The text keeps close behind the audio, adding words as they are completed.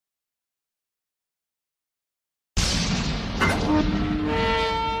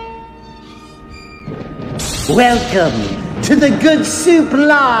Welcome to the Good Soup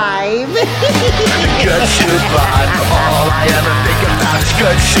Live. Good Soup Live. All I ever think about is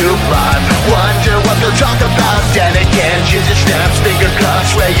Good Soup Live. Wonder what they'll talk about. Then again, ginger snaps, finger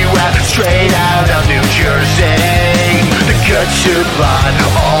cuffs. Where you at? Straight out of New Jersey. The Good Soup Live.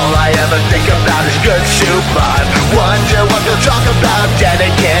 All I ever think about is Good Soup Live. Wonder what they'll talk about. Then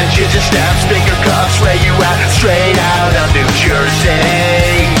again, ginger snaps, finger cuffs. Where you at? Straight out of New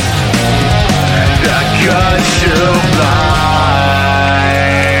Jersey. The Good Soup Live.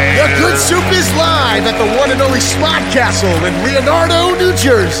 The Good Soup is live at the one and only Slot Castle in Leonardo, New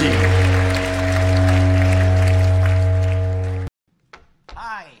Jersey.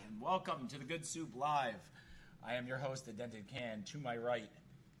 Hi, and welcome to the Good Soup Live. I am your host, The Dented Can. To my right,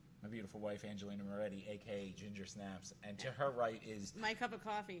 my beautiful wife, Angelina Moretti, a.k.a. Ginger Snaps. And to her right is... my cup of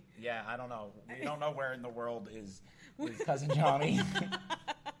coffee. Yeah, I don't know. We don't know where in the world is Cousin Johnny.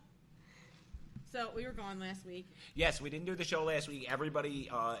 So, we were gone last week. Yes, we didn't do the show last week. Everybody,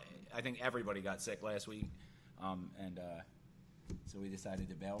 I think everybody got sick last week. So we decided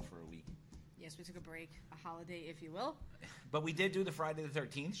to bail for a week. Yes, we took a break, a holiday, if you will. But we did do the Friday the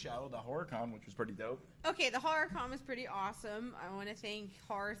 13th show, the HorrorCon, which was pretty dope. Okay, the HorrorCon was pretty awesome. I want to thank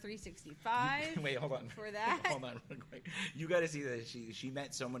Horror 365 Wait, hold on. for that. Hold on real quick. You got to see this. She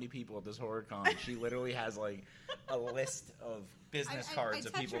met so many people at this HorrorCon. She literally has like a list of business cards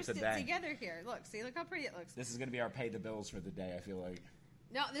of people to thank. Together here. Look, see, look how pretty it looks. This is going to be our pay the bills for the day, I feel like.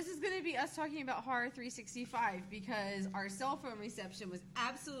 No, this is going to be us talking about Horror 365 because our cell phone reception was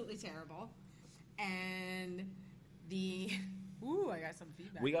absolutely terrible. And the... Ooh, I got some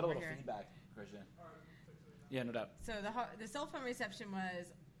feedback. We got a little here. feedback, Christian. Yeah, no doubt. So the cell phone reception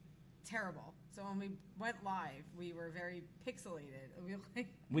was terrible. So when we went live, we were very pixelated.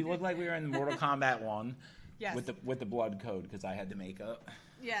 We looked like we were in Mortal Kombat 1 yes. with the blood code because I had the makeup.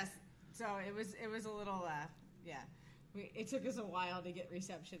 Yes. So it was a little, yeah. It took us a while to get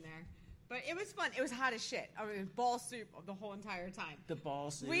reception there. But it was fun. It was hot as shit. I mean, it was ball soup the whole entire time. The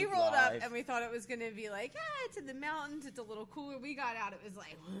ball soup. We rolled up and we thought it was going to be like, it's in the mountains. It's a little cooler. We got out. It was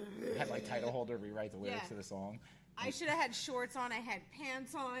like... We had like title holder rewrite the lyrics to the song. I should have had shorts on. I had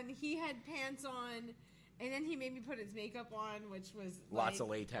pants on. He had pants on. And then he made me put his makeup on, which was lots of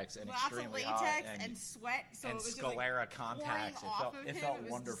latex and extremely hot. Lots of latex and sweat. So and it was sclera just like contacts. It felt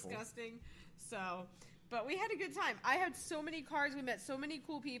wonderful. It was disgusting. So... But we had a good time. I had so many cards. We met so many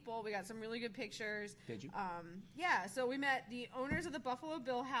cool people. We got some really good pictures. Did you? Yeah. So we met the owners of the Buffalo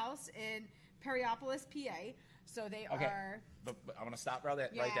Bill House in Perryopolis, PA. So they are... But I want to stop right there.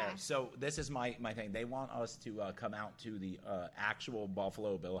 So this is my thing. They want us to come out to the actual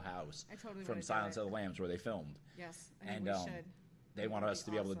Buffalo Bill House from Silence of the Lambs where they filmed. Yes. And we should. They want us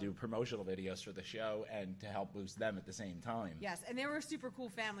to be able to do promotional videos for the show and to help boost them at the same time. Yes. And they were a super cool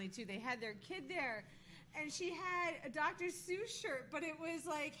family, too. They had their kid there. And she had a Dr. Seuss shirt, but it was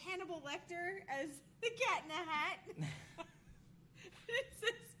like Hannibal Lecter as the cat in a hat. It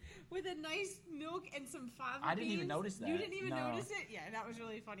says, with a nice milk and some fava beans. I didn't even notice that. You didn't even notice it? Yeah, that was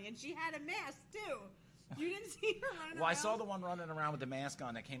really funny. And she had a mask, too. You didn't see her running around? Well, I saw the one running around with the mask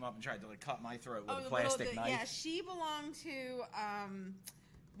on that came up and tried to like cut my throat with a plastic knife. Yeah, she belonged to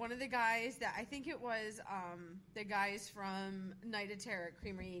one of the guys that I think it was the guys from Night of Terror at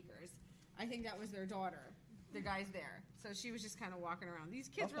Creamery Acres. I think that was their daughter, the guys there. So she was just kind of walking around. These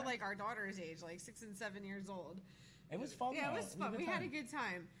kids were like our daughter's age, like 6 and 7 years old. It was fun. Yeah, it was fun. We had a good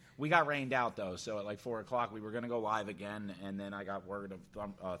time. We got rained out, though, so at like 4 o'clock we were going to go live again, and then I got word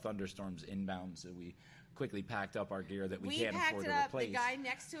of thunderstorms inbound, so we quickly packed up our gear that we can't afford to replace. The guy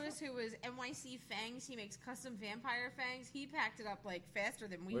next to us who was NYC Fangs, he makes custom vampire fangs, he packed it up like faster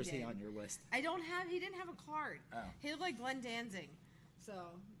than we did. Where's he on your list? He didn't have a card. Oh. He looked like Glenn Danzig. So...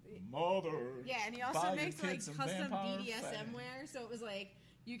 Mother. Yeah, and he also makes like custom BDSM wear, so it was like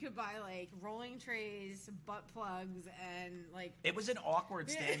you could buy like rolling trays, butt plugs, and like... It was an awkward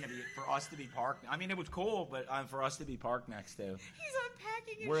stand for us to be parked. I mean, it was cool, but for us to be parked next to. He's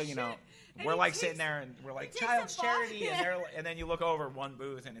unpacking his shit. We're like sitting there and we're like, child's charity, and then you look over one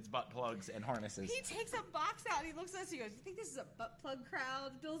booth and it's butt plugs and harnesses. He takes a box out and he looks at us and he goes, you think this is a butt plug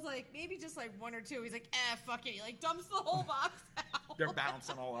crowd? Bill's like, maybe just like one or two. He's like, fuck it. He like dumps the whole box out. They're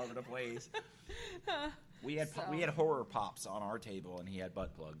bouncing all over the place. We had horror pops on our table, and he had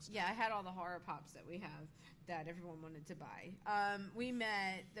butt plugs. Yeah, I had all the horror pops that we have that everyone wanted to buy. We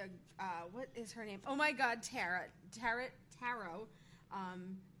met the what is her name? Oh my God, Tarot.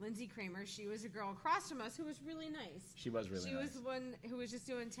 Lindsay Kramer. She was a girl across from us who was really nice. She was really nice. She was the one who was just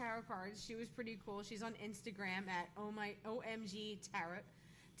doing tarot cards. She was pretty cool. She's on Instagram at OMG Tarot.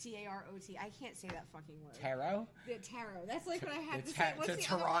 T-A-R-O-T. I can't say that fucking word. Tarot? The tarot. That's like what I had to say. What's the the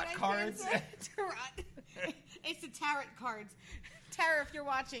tarot other word I cards? can't say? Tarot. It's the tarot cards. Tarot, if you're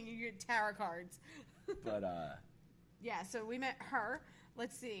watching, you get tarot cards. But, Yeah, so we met her.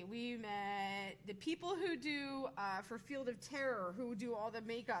 Let's see. We met the people who do, for Field of Terror, who do all the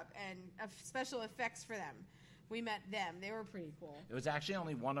makeup and special effects for them. We met them. They were pretty cool. it was actually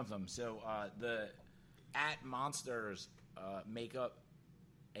only one of them. So, the at Monsters Makeup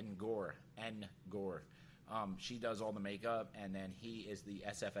and Gore. She does all the makeup, and then he is the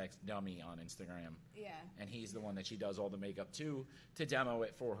SFX dummy on Instagram. Yeah. And he's the one that she does all the makeup to demo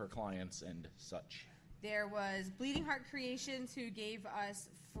it for her clients and such. There was Bleeding Heart Creations, who gave us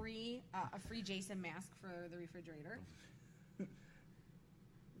a free Jason mask for the refrigerator.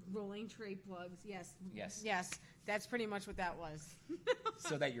 Rolling tray plugs, yes. Yes, that's pretty much what that was.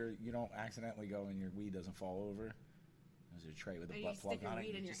 So that you don't accidentally go and your weed doesn't fall over. There's a tray with a And butt you plug stick your on it.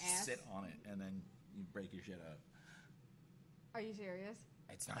 weed You in your just ass? sit on it, and then you break your shit up. Are you serious?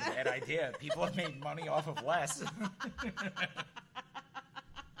 It's not a bad idea. People have made money off of less.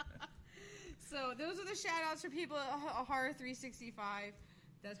 So those are the shout outs for people at Horror 365.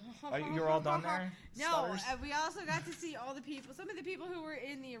 That's You're all done there? No, Stutters? we also got to see all the people, some of the people who were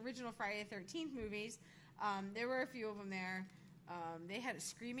in the original Friday the 13th movies. There were a few of them there. They had a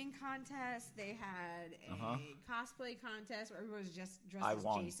screaming contest. They had a cosplay contest where everyone was just dressed I as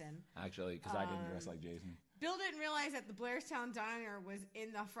won, Jason. actually, because I didn't dress like Jason. Bill didn't realize that the Blairstown Diner was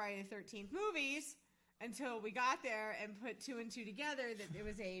in the Friday the 13th movies until we got there and put two and two together that there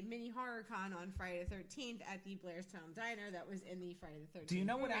was a mini horror con on Friday the 13th at the Blairstown Diner that was in the Friday the 13th Do you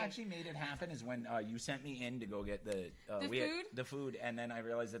know what movie. actually made it happen is when you sent me in to go get the food, and then I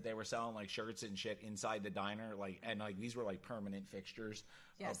realized that they were selling like shirts and shit inside the diner, and these were like permanent fixtures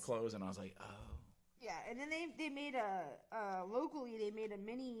Yes. of clothes, and I was like, oh. Yeah, and then they made locally they made a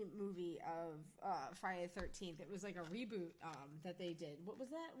mini movie of Friday the 13th. It was like a reboot that they did. What was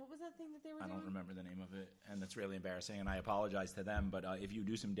that? What was that thing that they were doing? I don't remember the name of it, and that's really embarrassing, and I apologize to them, but if you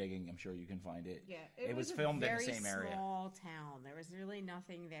do some digging, I'm sure you can find it. Yeah, it was filmed in the same area. Very small town. There was really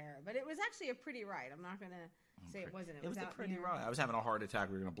nothing there, but it was actually a pretty ride. I'm not gonna say it wasn't. It was a out pretty near- ride. I was having a heart attack.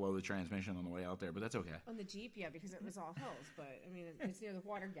 We were going to blow the transmission on the way out there, but that's okay. on the Jeep, yeah, because it was all hills. But I mean, it's near the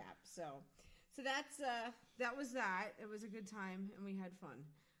water gap, so that's that was that. It was a good time, and we had fun.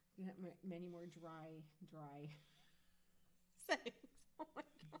 We had many more dry things. Oh my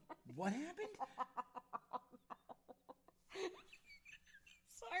god! What happened?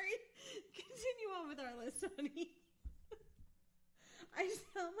 Sorry. Continue on with our list, honey. I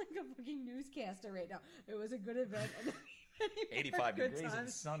sound like a fucking newscaster right now. It was a good event. And 85 good degrees and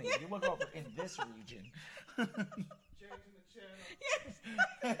times. sunny. You look over in this region. Changing the channel.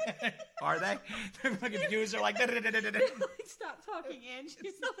 Yes. Are they? They're fucking views are like. Like, stop talking, Ange.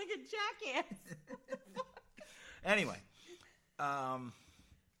 You sound like a jackass. Anyway, And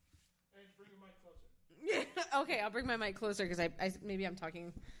bring your mic closer. Yeah. Okay, I'll bring my mic closer because I maybe I'm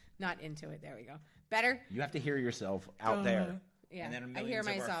talking not into it. There we go. Better. you have to hear yourself out there. Yeah, And then I hear millions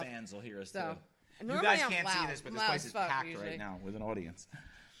of our myself. fans will hear us So, too. normally You guys I'm can't see loud. this, but I'm this loud place as is fuck, packed usually. right now with an audience.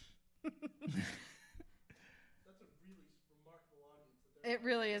 That's a really remarkable audience. It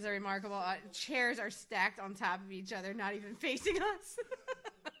really is a remarkable. Chairs are stacked on top of each other, not even facing us.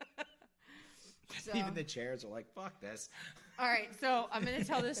 So, Even the chairs are like, fuck this. all right, so I'm going to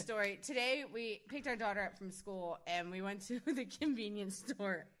tell this story. Today, we picked our daughter up from school, and we went to the convenience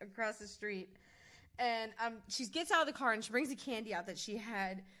store across the street. And she gets out of the car, and she brings the candy out that she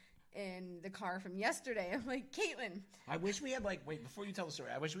had in the car from yesterday. I'm like, Caitlin. I wish we had wait, before you tell the story,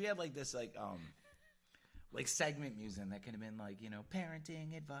 I wish we had this segment music that could have been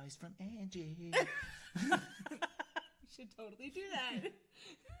parenting advice from Angie. You should totally do that.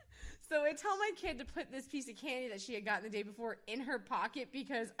 So I tell my kid to put this piece of candy that she had gotten the day before in her pocket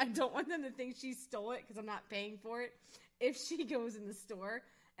because I don't want them to think she stole it because I'm not paying for it if she goes in the store.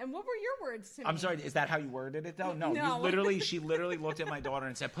 And what were your words to me? I'm sorry, is that how you worded it though? No, No. she literally looked at my daughter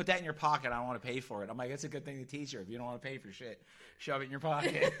and said, put that in your pocket, I don't want to pay for it. I'm like, that's a good thing to teach her. If you don't want to pay for shit, shove it in your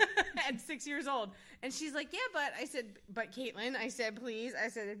pocket. At 6 years old. And she's like, yeah, but I said, but Caitlin, I said, please. I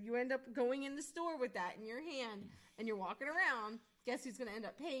said, if you end up going in the store with that in your hand and you're walking around, guess who's going to end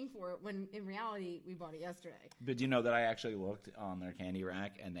up paying for it when in reality we bought it yesterday. But do you know that I actually looked on their candy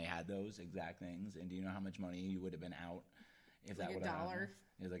rack and they had those exact things? And do you know how much money you would have been out if that would have happened?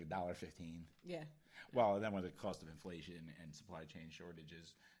 It was like $1.15. Yeah. Well, then with the cost of inflation and supply chain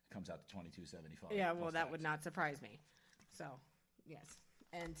shortages, it comes out to $22.75. Yeah, well, plus that tax. would not surprise me. So, yes.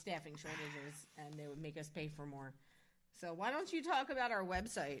 And staffing shortages, and they would make us pay for more. So why don't you talk about our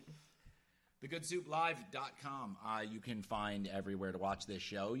website? TheGoodSoupLive.com. You can find everywhere to watch this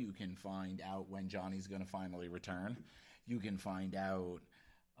show. You can find out when Johnny's going to finally return. You can find out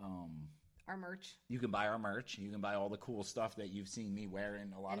our merch. You can buy our merch. You can buy all the cool stuff that you've seen me wear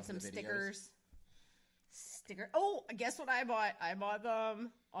in a lot of the videos. And some stickers. Oh, guess what I bought? I bought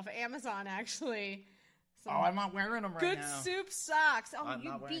them off of Amazon, actually. I'm not wearing them right Good now. Soup socks. Oh, I'm you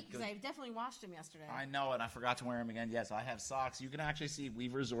not beat, because I definitely washed them yesterday. I know, and I forgot to wear them again. Yes, I have socks. You can actually see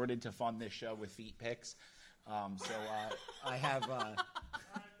we've resorted to fund this show with feet pics. I have...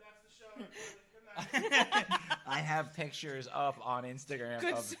 I have pictures up on Instagram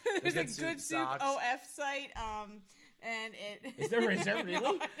of there's the a Good Soup OF site, and it... Is there really? No, there's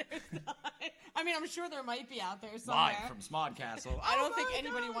not. I mean, I'm sure there might be out there somewhere. Live from Smodcastle. I don't think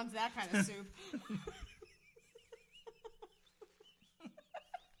anybody wants that kind of soup.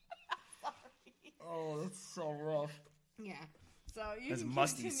 Oh, that's so rough. Yeah. So you That's can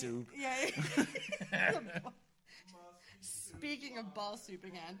musty continue. soup. Yeah. Speaking of ball soup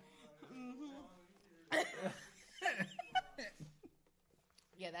again.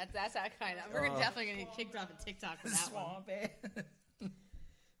 Yeah, that's that kind of. We're definitely gonna get kicked off of TikTok for that one.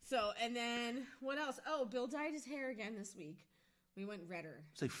 So, and then what else? Oh, Bill dyed his hair again this week. We went redder.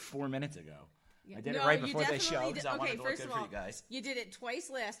 It's like 4 minutes ago. Yeah. I did it right before the show because I wanted to look first good of all, for you guys. You did it twice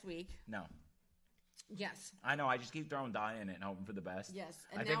last week. No. Yes. I know. I just keep throwing dye in it and hoping for the best. Yes.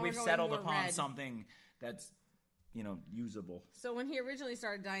 And I think now we've we're settled going more upon red. something that's, usable. So when he originally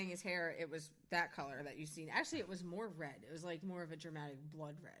started dyeing his hair, it was that color that you've seen. Actually, it was more red. It was like more of a dramatic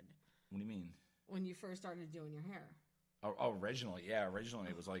blood red. What do you mean? When you first started doing your hair. Oh, originally. Yeah, originally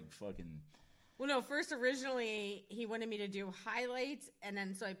it was like fucking... Well, no, originally, he wanted me to do highlights, and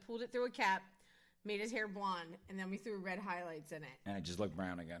then so I pulled it through a cap, made his hair blonde, and then we threw red highlights in it. And it just looked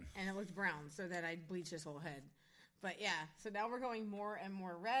brown again. And it looked brown, so that I'd bleach his whole head. But yeah, so now we're going more and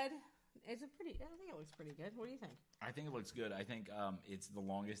more red. I think it looks pretty good. What do you think? I think it looks good. I think it's the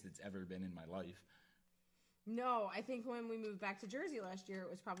longest it's ever been in my life. No, I think when we moved back to Jersey last year, it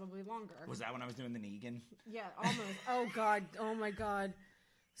was probably longer. Was that when I was doing the NEAGAN? Yeah, almost. Oh, God. Oh, my God.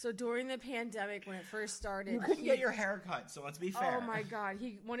 So during the pandemic, when it first started... You couldn't get your hair cut, so let's be fair. Oh, my God.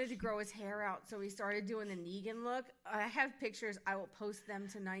 He wanted to grow his hair out, so he started doing the NEAGAN look. I have pictures. I will post them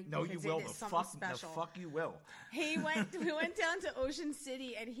tonight. No, you will. The fuck you will. We went down to Ocean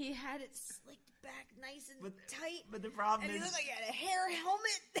City, and he had it slicked back nice and tight. But the problem and is... he looked like he had a hair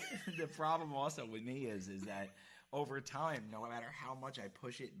helmet. The problem also with me is that over time, no matter how much I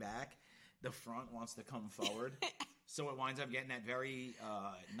push it back, the front wants to come forward. So it winds up getting that very,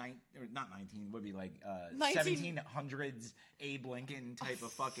 not 19, would be like 1700s Abe Lincoln type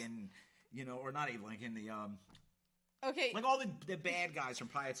of fucking, or not Abe Lincoln, okay. Like all the bad guys from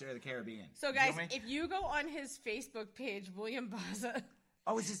Pirates of the Caribbean. So guys, if you go on his Facebook page, William Baza.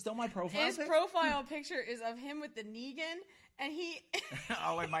 Oh, is it still my profile His profile picture is of him with the NEAGAN, and he...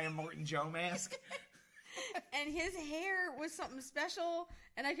 Oh, like my Immortan Joe mask? And his hair was something special,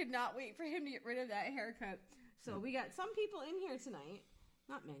 and I could not wait for him to get rid of that haircut. So we got some people in here tonight.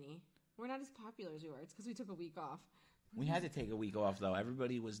 Not many. We're not as popular as we were. It's because we took a week off. We had to take a week off, though.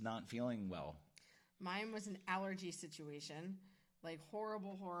 Everybody was not feeling well. Mine was an allergy situation. Like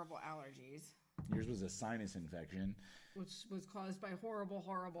horrible, horrible allergies. Yours was a sinus infection. Which was caused by horrible,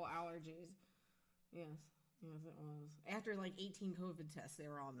 horrible allergies. Yes. Yes, it was. After like 18 COVID tests, they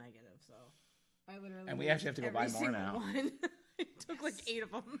were all negative. So I literally... And we actually have to go buy more now. One. I took like 8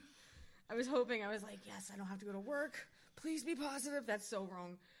 of them. I was hoping, I was like, yes, I don't have to go to work. Please be positive. That's so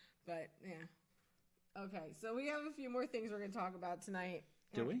wrong. But, yeah. Okay, so we have a few more things we're going to talk about tonight.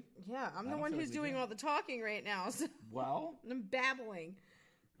 Do we? Yeah, I'm the one who's doing all the talking right now. So well? I'm babbling.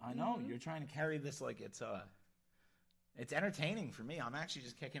 I know. You're trying to carry this like it's entertaining for me. I'm actually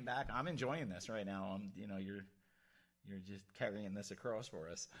just kicking back. I'm enjoying this right now. You're just carrying this across for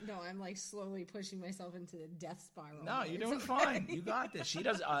us. No, I'm like slowly pushing myself into the death spiral. No, you're doing fine. You got this. She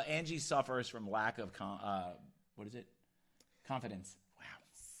does. Angie suffers from lack of what is it? Confidence. Wow.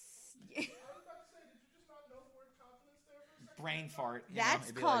 I was about to say, did you just not know the word confidence there for a second? Brain fart.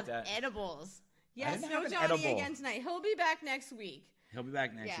 That's called edibles. Yes, no Johnny again tonight. He'll be back next week. He'll be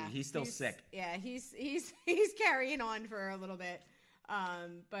back next week. He's still sick. Yeah, he's carrying on for a little bit.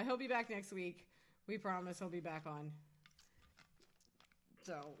 But he'll be back next week. We promise he'll be back on.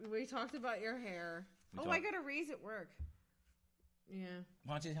 So, we talked about your hair. I got a raise at work. Yeah.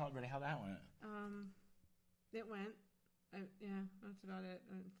 Why don't you tell everybody how that went? It went. Yeah, that's about it.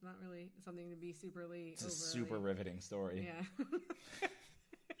 It's not really something to be superly... It's a super riveting story. Yeah.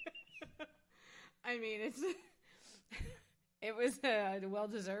 I mean, it was a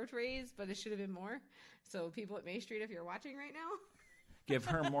well-deserved raise, but it should have been more. So, people at May Street, if you're watching right now... Give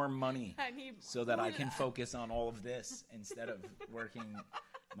her more money I need so that I can focus on all of this instead of working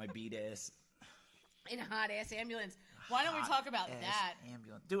my beat ass. In a hot ass ambulance. Why don't we talk about that?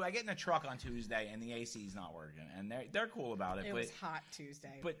 Ambulance. Dude, I get in a truck on Tuesday and the AC's not working, and they're cool about it. It but, was hot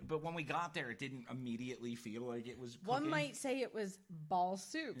Tuesday. But when we got there, it didn't immediately feel like it was cooking. One might say it was ball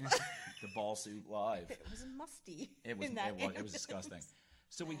soup. The ball suit live. It was musty. It was in it was disgusting.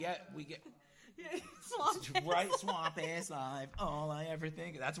 So we get Swamp right, swamp ass live. All I ever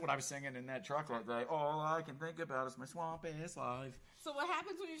think. That's what I was singing in that truck that day. All I can think about is my swamp ass live. So what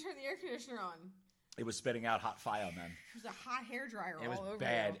happens when you turn the air conditioner on? It was spitting out hot fire, man. It was a hot hairdryer It was all over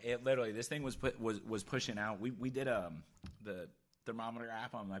bad. you. It literally, this thing was pushing out. We did the thermometer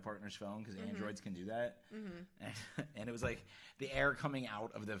app on my partner's phone because Androids can do that. And it was like the air coming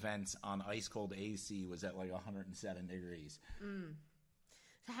out of the vents on ice cold AC was at like 107 degrees.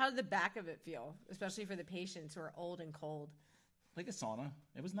 So how did the back of it feel, especially for the patients who are old and cold? Like a sauna.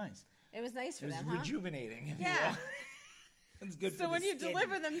 It was nice. It was nice for It was them, huh? rejuvenating. If you Yeah. will. It's good So for when the you skin.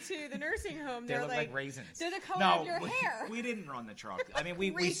 deliver them to the nursing home, They they're look like raisins. They're the color of your hair. We didn't run the truck. I mean,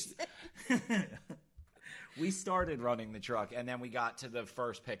 Raisins. we started running the truck, and then we got to the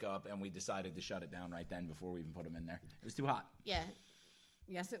first pickup, and we decided to shut it down right then before we even put them in there. It was too hot. Yeah.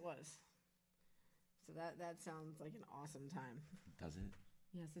 Yes, it was. So that sounds like an awesome time. Does it?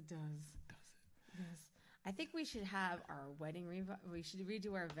 Yes, it does. Yes. I think we should have our wedding we should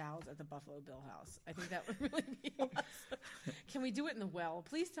redo our vows at the Buffalo Bill House. I think that would really be awesome. Can we do it in the well?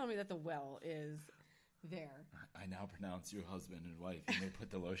 Please tell me that the well is there. I now pronounce you husband and wife, and they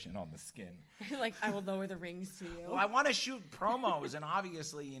put the lotion on the skin. Like, I will lower the rings to you. Well, I want to shoot promos, and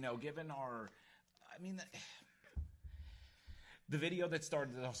obviously, given our, the video that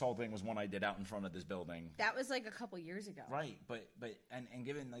started this whole thing was one I did out in front of this building. That was like a couple years ago. Right, but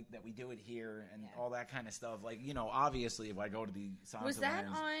given like that we do it here and all that kind of stuff, like, obviously if I go to the Silence Was of that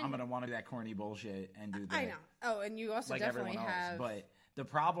Lambs, on- I'm gonna want to do that corny bullshit and do that. I know. Oh, and you also like definitely everyone else. have. But the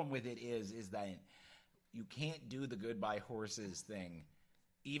problem with it is that you can't do the Goodbye Horses thing,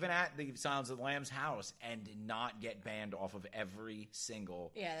 even at the Silence of the Lambs house, and not get banned off of every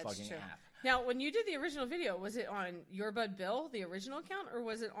single Yeah, that's fucking true. app. Now, when you did the original video, was it on Your Bud Bill, the original account, or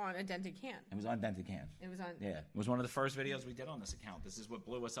was it on a dented can? It was on Dented Can. It was on. Yeah, it was one of the first videos we did on this account. This is what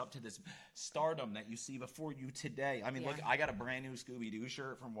blew us up to this stardom that you see before you today. I mean, look, I got a brand new Scooby-Doo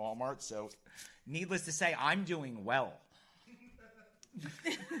shirt from Walmart, so needless to say, I'm doing well. I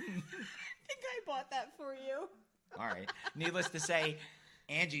think I bought that for you. All right. Needless to say,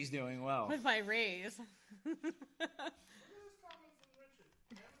 Angie's doing well. With my raise.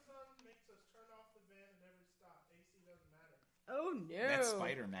 Oh, no. That's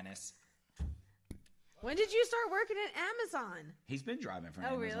Spider Menace. When did you start working at Amazon? He's been driving for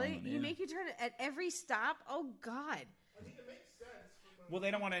Oh, Amazon. really? Yeah. You make you turn it at every stop? Oh, God. Well,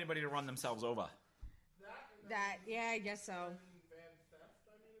 they don't want anybody to run themselves over. Yeah, I guess so.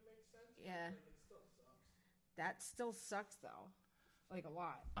 Yeah. That still sucks, though. Like, a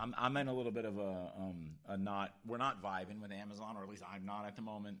lot. I'm in a little bit of a not. We're not vibing with Amazon, or at least I'm not at the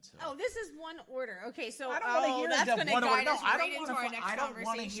moment. So. Oh, this is one order. Okay, so I don't want to hear that's that going to one order. guide No, us I right don't into our next I don't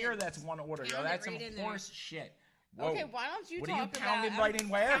want to hear conversation. that's one order. Yo, Pound it that's right some in there. horse shit. Whoa. Okay, why don't you what talk are you about... pounding right in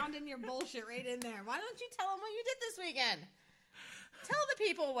where? Pounding your bullshit right in there. Why don't you tell them what you did this weekend? Tell the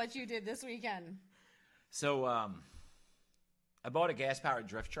people what you did this weekend. So, I bought a gas-powered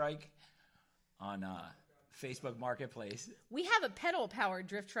drift trike on Facebook Marketplace. We have a pedal-powered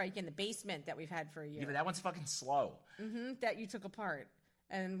drift trike in the basement that we've had for a year. Yeah, but that one's fucking slow. That you took apart.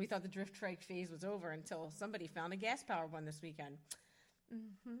 And we thought the drift trike phase was over until somebody found a gas-powered one this weekend.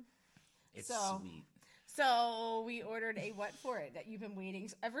 It's So- sweet. So we ordered a what for it that you've been waiting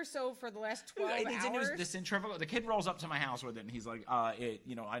ever so for the last 12 It needs a new- hours? the centrifugal. The kid rolls up to my house with it, and he's like, I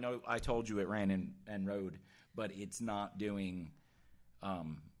know I told you it ran and rode, but it's not doing,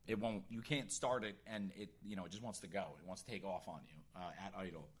 it won't, you can't start it, and it just wants to go. It wants to take off on you at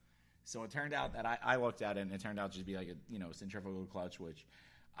idle. So it turned out that I looked at it, and it turned out to be like a centrifugal clutch, which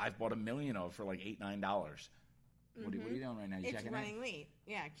I've bought a million of for like $8-9. What are you doing right now? You It's checking running it? late.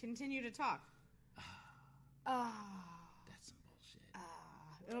 Yeah, continue to talk. That's some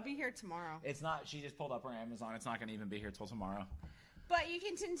bullshit. It'll be here tomorrow. It's not. She just pulled up her Amazon. It's not going to even be here till tomorrow. But you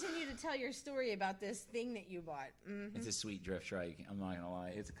can continue to tell your story about this thing that you bought. It's a sweet drift trike. I'm not gonna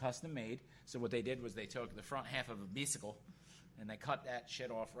lie. It's custom made. So what they did was they took the front half of a bicycle, and they cut that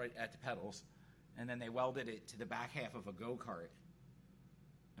shit off right at the pedals, and then they welded it to the back half of a go-kart,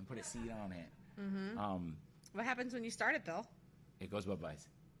 and put a seat on it. What happens when you start it, Bill? It goes bye-byes.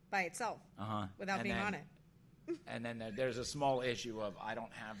 By itself. Uh-huh. Without And being then- on it. And then there's a small issue of I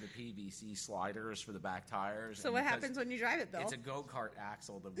don't have the PVC sliders for the back tires. So what happens when you drive it, Bill? It's a go-kart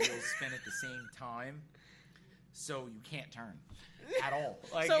axle. The wheels spin at the same time, so you can't turn at all.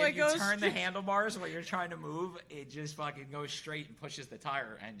 Like, so if you turn the handlebars while you're trying to move, it just fucking goes straight and pushes the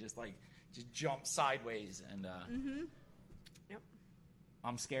tire and just jumps sideways. And Yep.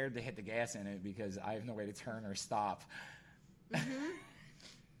 I'm scared to hit the gas in it because I have no way to turn or stop.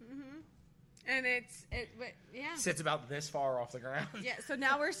 And yeah. Sits about this far off the ground. Yeah, so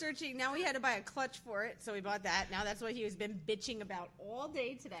now we're searching. Now we had to buy a clutch for it, so we bought that. Now that's what he has been bitching about all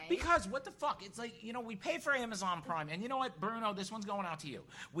day today. Because what the fuck? It's like, we pay for Amazon Prime. And you know what, Bruno, this one's going out to you.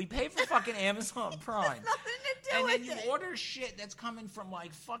 We pay for fucking Amazon Prime. Nothing to do and with then you order shit that's coming from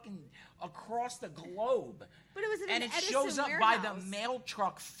like fucking across the globe. But it was in and an it Edison shows up warehouse. by the mail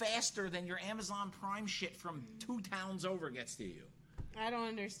truck faster than your Amazon Prime shit from 2 towns over gets to you. I don't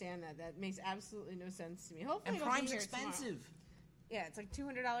understand that. That makes absolutely no sense to me. Hopefully, And it'll be Prime's here expensive. tomorrow. Yeah, it's like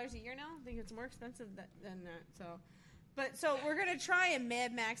 $200 a year now. I think it's more expensive than that. So we're gonna try and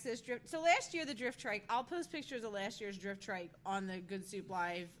Mad Max this drift. So last year the drift trike. I'll post pictures of last year's drift trike on the Good Soup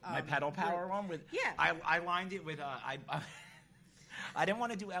Live. My pedal power one with I lined it with I didn't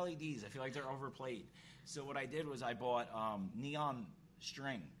want to do LEDs. I feel like they're overplayed. So what I did was I bought neon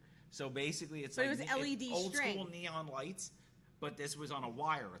string. So basically it's but like it was LED old string. school neon lights. But this was on a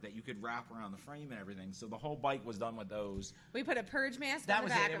wire that you could wrap around the frame and everything. So the whole bike was done with those. We put a purge mask That on the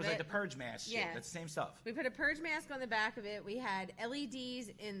was back it. It of was like the purge mask shit. Yeah. That's the same stuff. We put a purge mask on the back of it. We had LEDs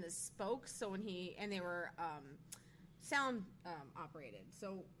in the spokes, so and they were sound operated.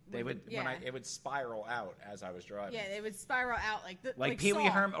 So They would it would spiral out as I was driving. Yeah, they would spiral out like Pee Wee Saw.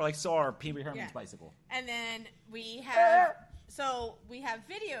 Herman, or like Saw or Pee Wee Herman's bicycle. And then we have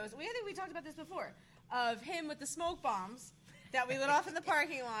videos. I think we talked about this before of him with the smoke bombs that we lit off in the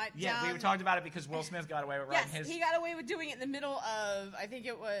parking lot. Yeah, we talked about it because Will Smith got away with riding his. He got away with doing it in the middle of, I think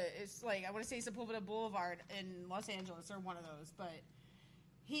it's like, I want to say Sepulveda Boulevard in Los Angeles or one of those, but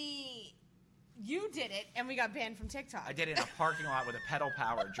you did it and we got banned from TikTok. I did it in a parking lot with a pedal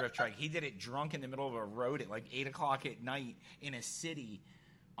powered drift trike. He did it drunk in the middle of a road at like 8 o'clock at night in a city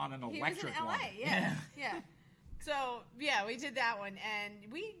on an electric one. He was in LA, one. yeah. So, yeah, we did that one,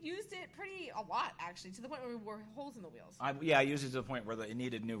 and we used it a lot, actually, to the point where we wore holes in the wheels. I used it to the point where it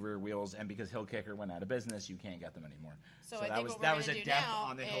needed new rear wheels, and because Hill Kicker went out of business, you can't get them anymore. So I think what that we're was going a to do death now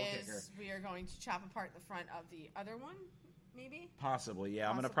on the Hill Kicker. is we are going to chop apart the front of the other one, maybe? Possibly, yeah.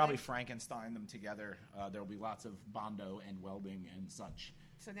 I'm going to probably Frankenstein them together. There will be lots of Bondo and welding and such.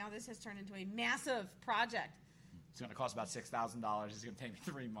 So now this has turned into a massive project. It's going to cost about $6,000. It's going to take me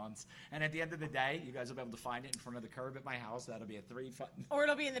 3 months. And at the end of the day, you guys will be able to find it in front of the curb at my house. That'll be Or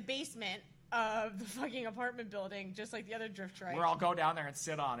it'll be in the basement of the fucking apartment building, just like the other drift trike. Where I'll go down there and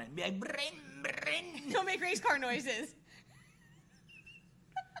sit on it and be like, bring, bring. Don't make race car noises.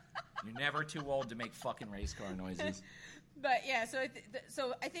 You're never too old to make fucking race car noises. But yeah,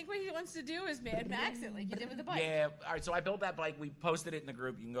 so I think what he wants to do is Mad Max it like you did with the bike. Yeah, all right, so I built that bike. We posted it in the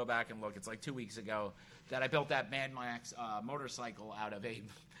group. You can go back and look. It's like 2 weeks ago that I built that Mad Max motorcycle out of a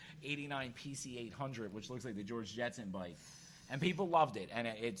 89 PC800, which looks like the George Jetson bike. And people loved it. And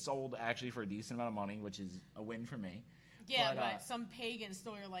it sold actually for a decent amount of money, which is a win for me. Yeah, but some pagan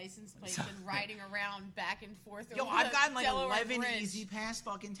stole your license plate and riding around back and forth. Yo, over I've gotten like Delaware 11 Bridge. Easy Pass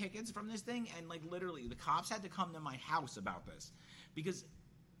fucking tickets from this thing, and like literally, the cops had to come to my house about this because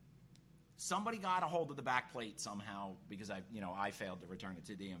somebody got a hold of the back plate somehow because I failed to return it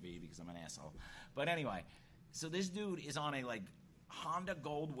to DMV because I'm an asshole. But anyway, so this dude is on a like Honda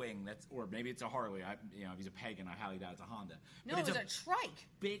Goldwing or maybe it's a Harley. If he's a pagan, I highly doubt it's a Honda. No, but it's a trike.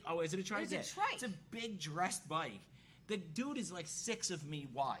 Big. Oh, is it a trike? It's a trike. It's a big dressed bike. The dude is like 6 of me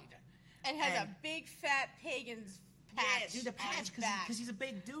wide. And has a big fat pagan's patch. Yeah, dude, the patch, because he's a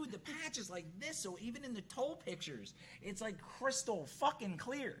big dude, the patch is like this, so even in the toll pictures, it's like crystal fucking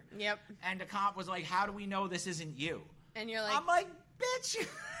clear. Yep. And the cop was like, how do we know this isn't you? And you're like... I'm like, bitch!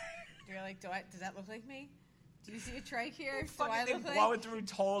 You're like, does that look like me? Do you see a trike here? Fucking blowing through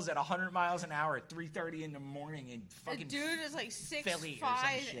tolls at 100 miles an hour at 3:30 in the morning and fucking. The dude is like 6'5"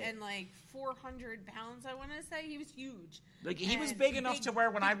 and like 400 pounds. I want to say he was huge. Like he was big enough to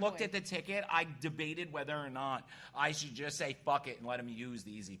where when I looked at the ticket, I debated whether or not I should just say fuck it and let him use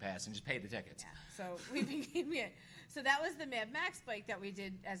the Easy Pass and just pay the tickets. Yeah. So we became it. So that was the Mad Max bike that we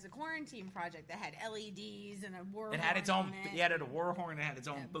did as a quarantine project that had LEDs and a war horn. It had its own. It had a war horn. It had its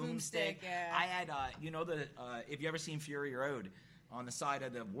own boomstick. Yeah. I had, if you ever seen Fury Road, on the side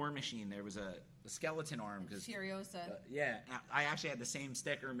of the War Machine there was a skeleton arm. Furiosa. Yeah, I actually had the same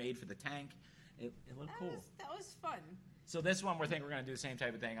sticker made for the tank. It looked cool. That was fun. So this one, we're thinking we're going to do the same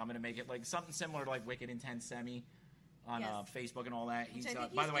type of thing. I'm going to make it like something similar to like Wicked Intense Semi on Facebook and all that. Which He's I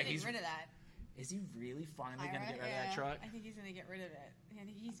think by the way, getting he's rid of that. Is he really finally going to get rid of that truck? I think he's going to get rid of it. And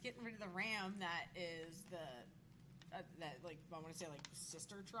he's getting rid of the Ram that is the that like I want to say like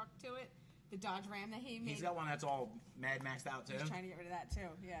sister truck to it. The Dodge Ram that he made. He's got one that's all Mad Maxed out too. He's trying to get rid of that too.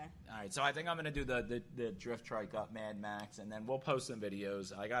 Yeah. All right, so I think I'm going to do the drift trike up Mad Max, and then we'll post some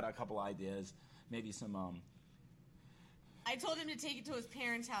videos. I got a couple ideas, maybe some. I told him to take it to his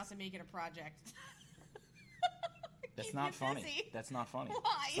parents' house and make it a project. That's not funny. Busy. That's not funny.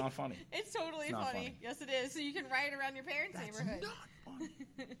 Why? It's not funny. It's totally funny. Yes, it is. So you can ride around your parents' neighborhood. Not funny.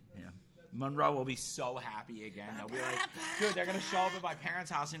 Yeah. Monroe will be so happy again. They'll be like, dude, they're going to show up at my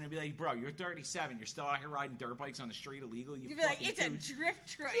parents' house and they'll be like, bro, you're 37. You're still out here riding dirt bikes on the street illegally. You'll be like, it's a drift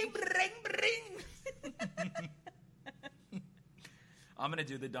truck. I'm going to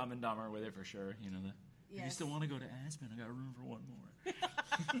do the Dumb and Dumber with it for sure. You know that. Yes. If you still want to go to Aspen, I got room for one more.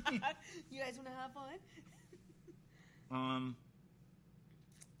 You guys want to have fun?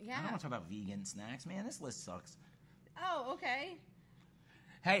 Yeah. I don't want to talk about vegan snacks, man. This list sucks. Oh, okay.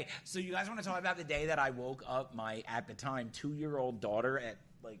 Hey, so you guys want to talk about the day that I woke up my, at the time, 2-year-old daughter at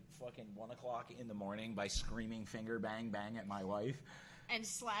like fucking 1 o'clock in the morning by screaming finger bang bang at my wife? And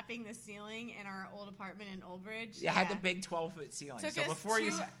slapping the ceiling in our old apartment in Old Bridge. Yeah, I had the big 12-foot ceiling. Took so us before 2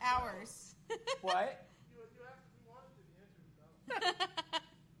 you hours. What?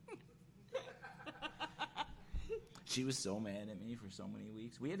 She was so mad at me for so many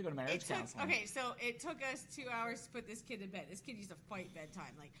weeks. We had to go to marriage counseling. Okay, so it took us 2 hours to put this kid to bed. This kid used to fight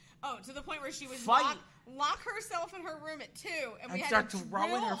bedtime, like to the point where she would lock herself in her room at 2, and we had start to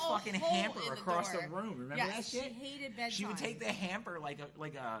throwing her drill fucking a hole hamper in across door. the room. Remember that shit? She hated bedtime. She would take the hamper like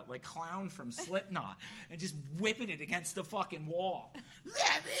clown from Slipknot and just whipping it against the fucking wall. And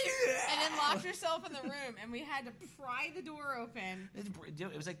then locked herself in the room, and we had to pry the door open. It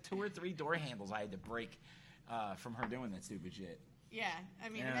was like 2 or 3 door handles I had to break from her doing that stupid shit. Yeah, I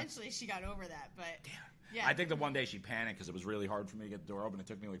mean, eventually she got over that, but yeah. I think the one day she panicked because it was really hard for me to get the door open. It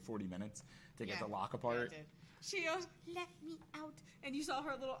took me like 40 minutes to get the lock apart. Yeah, it did. She goes, "Let me out," and you saw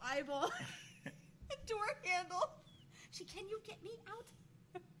her little eyeball door handle. Can you get me out?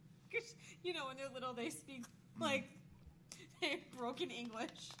 Because you know when they're little, they speak like they have broken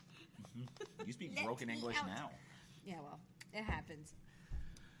English. Mm-hmm. You speak broken English now. Yeah, well, it happens.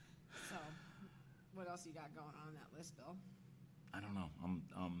 So. What else you got going on that list, Bill? I don't know.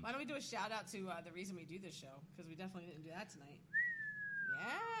 Why don't we do a shout out to the reason we do this show? Because we definitely didn't do that tonight.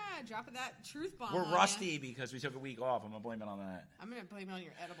 Yeah, dropping that truth bomb. We're rusty because we took a week off. I'm gonna blame it on that. I'm gonna blame it on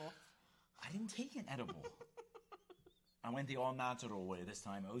your edible. I didn't take an edible. I went the all natural way this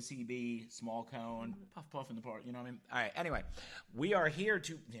time. OCB, small cone, puff in the park. You know what I mean? All right. Anyway, we are here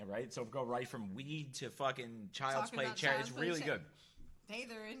to right. So go right from weed to fucking Child's Play charity. It's really good.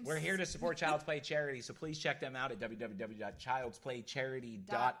 We're here to support Child's Play charity, so please check them out at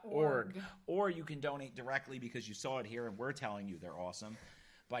www.childsplaycharity.org. Or you can donate directly because you saw it here and we're telling you they're awesome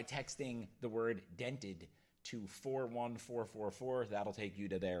by texting the word dented to 41444. That'll take you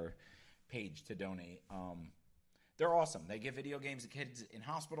to their page to donate. They're awesome. They give video games to kids in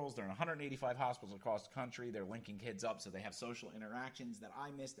hospitals. They're in 185 hospitals across the country. They're linking kids up so they have social interactions that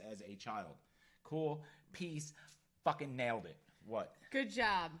I missed as a child. Cool. Peace. Fucking nailed it. What? Good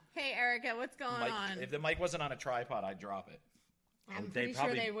job. Hey, Erica, what's going on? If the mic wasn't on a tripod, I'd drop it. I'm pretty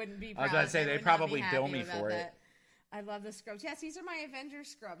sure they wouldn't be proud. I was about to say, they'd probably bill me for it. I love the scrubs. Yes, these are my Avengers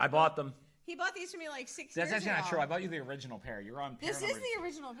scrubs. I bought them. He bought these for me like 6 years ago. That's actually not true. I bought you the original pair. You're on pair This is the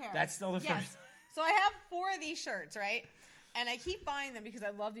original pair. That's still the first. So I have 4 of these shirts, right? And I keep buying them because I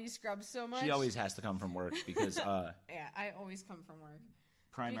love these scrubs so much. She always has to come from work because... yeah, I always come from work.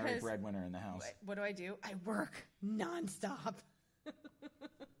 Primary breadwinner in the house. What do? I work nonstop.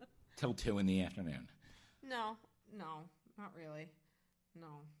 Till 2 in the afternoon. No, not really.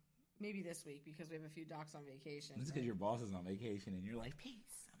 No. Maybe this week because we have a few docs on vacation. This is because your boss is on vacation and you're like,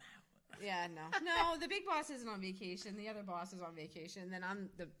 peace, I'm out. Yeah, no. No, the big boss isn't on vacation. The other boss is on vacation. Then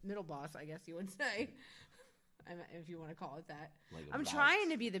I'm the middle boss, I guess you would say. If you want to call it that. I'm trying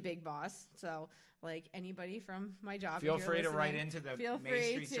to be the big boss. So, like, anybody from my job. Feel free to write into the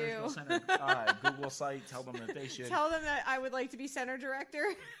Main Street Surgical Center Google site. Tell them that they should. Tell them that I would like to be center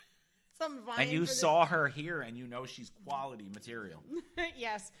director. And you saw her here, and you know she's quality material.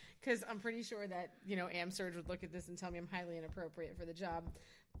 Yes, because I'm pretty sure that, AmSurge would look at this and tell me I'm highly inappropriate for the job.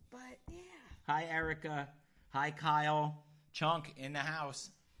 But, yeah. Hi, Erica. Hi, Kyle. Chunk in the house.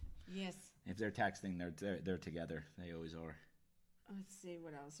 Yes. If they're texting, they're together. They always are. Let's see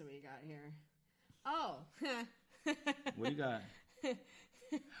what else do we got here. Oh. What do you got?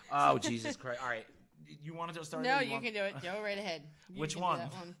 Oh, Jesus Christ. All right. You wanted to start? No, you can do it. Go right ahead. Which one?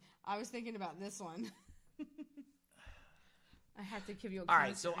 I was thinking about this one. I have to give you a All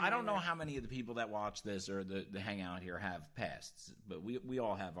right, so I don't know how many of the people that watch this or the hangout here have pasts, but we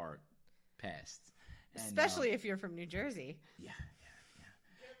all have our pasts. And, especially if you're from New Jersey. Yeah.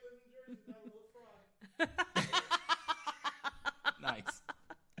 Nice.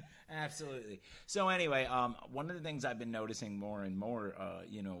 Absolutely. So anyway, one of the things I've been noticing more and more,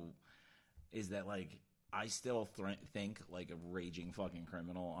 is that, like, I still think like a raging fucking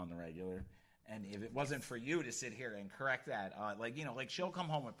criminal on the regular. And if it wasn't for you to sit here and correct that, like she'll come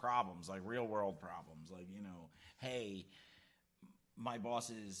home with problems, like real world problems. Like, hey, my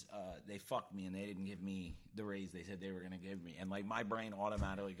bosses, they fucked me and they didn't give me the raise they said they were going to give me. And, like, my brain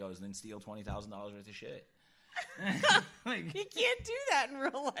automatically goes, then steal $20,000 worth of shit. Like, you can't do that in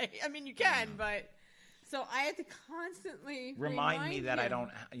real life. I mean, you can, but... So I have to constantly remind me that I don't,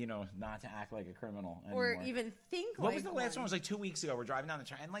 not to act like a criminal anymore. Or even think what like was the last one? It was like 2 weeks ago. We're driving down the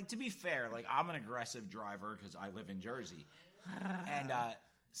train. And, like, to be fair, like, I'm an aggressive driver because I live in Jersey. And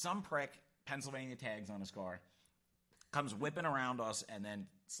some prick, Pennsylvania tags on his car, comes whipping around us and then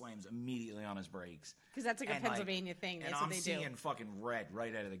slams immediately on his brakes. Because that's like a Pennsylvania thing. That's what they do. And I'm seeing fucking red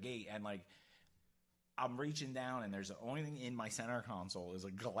right out of the gate. And, like, I'm reaching down and there's the only thing in my center console is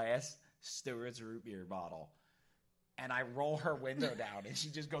a glass Stewart's root beer bottle, and I roll her window down, and she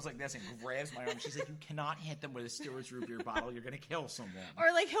just goes like this and grabs my arm. She's like, "You cannot hit them with a Stewart's root beer bottle. You're gonna kill someone."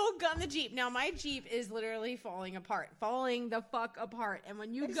 Or like he'll gun the Jeep. Now my Jeep is literally falling the fuck apart. And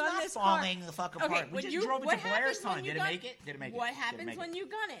when you gun this car, falling the fuck apart. Okay, we just drove it to Blair's time. Did it make it? Did it make it? What happens when you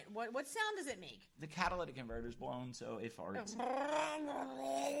gun it? What sound does it make? The catalytic converter's blown, so it farts.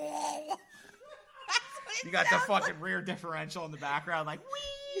 You got the fucking rear differential in the background, like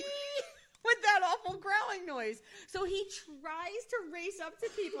wee. With that awful growling noise. So he tries to race up to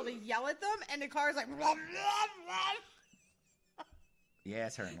people to yell at them, and the car's like... Yeah,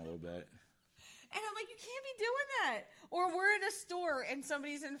 it's hurting a little bit. And I'm like, you can't be doing that. Or we're in a store, and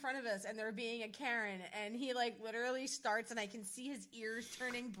somebody's in front of us, and they're being a Karen, and he, like, literally starts, and I can see his ears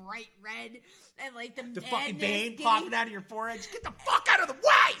turning bright red, and, like, the fucking vein popping out of your forehead. Just get the fuck out of the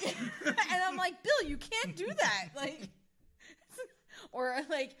way! And I'm like, Bill, you can't do that. Like... Or,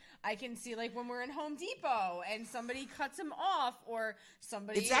 like, I can see, like, when we're in Home Depot and somebody cuts him off or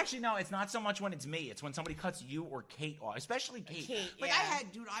somebody... It's actually, no, it's not so much when it's me. It's when somebody cuts you or Kate off, especially Kate. Like, yeah. I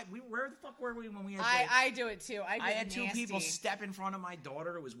had, dude, where the fuck were we when we had... I do it, too. I had two people step in front of my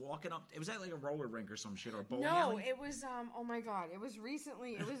daughter who was walking up... It was at, like, a roller rink or some shit or a bowling alley. It was, oh, my God. It was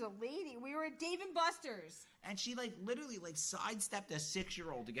recently. It was a lady. We were at Dave & Buster's. And she, like, literally, like, sidestepped a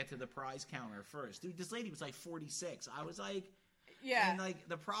 6-year-old to get to the prize counter first. Dude, this lady was, like, 46. I was like... Yeah. And, like,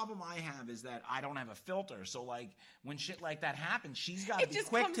 the problem I have is that I don't have a filter. So, like, when shit like that happens, she's got to be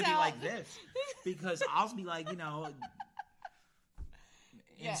quick to be like this. Because I'll be like, insert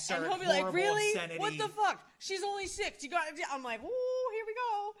and he'll be like, really? Obscenity. What the fuck? She's only 6. You got. I'm like, ooh, here we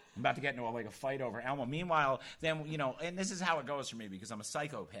go. I'm about to get into, like, a fight over Elmo. Meanwhile, then, and this is how it goes for me because I'm a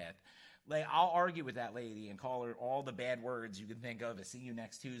psychopath. Like, I'll argue with that lady and call her all the bad words you can think of. See you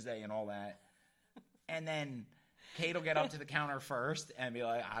next Tuesday and all that. And then... Kate will get up to the counter first and be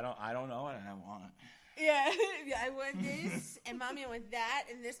like, I don't know what I want. Yeah, I want this, and Mommy, I want that,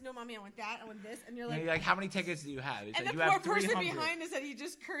 and this. No, Mommy, I want that, I want this. And you're like, how many tickets do you have? He's and like, the poor person behind us that he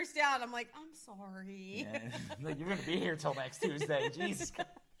just cursed out. I'm like, I'm sorry. Yeah. Like, you're going to be here till next Tuesday. Jesus.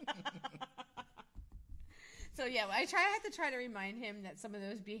 So, yeah, I have to try to remind him that some of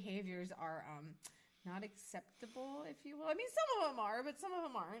those behaviors are not acceptable, if you will. I mean, some of them are, but some of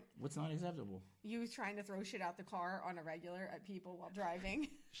them aren't. What's not acceptable? You trying to throw shit out the car on a regular at people while driving.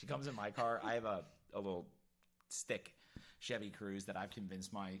 She comes in my car. I have a little stick Chevy Cruze that I've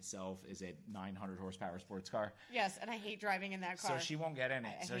convinced myself is a 900 horsepower sports car. Yes, and I hate driving in that car. So she won't get in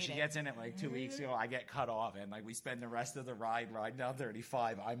it. So she gets in it like 2 weeks ago. I get cut off, and like we spend the rest of the ride riding down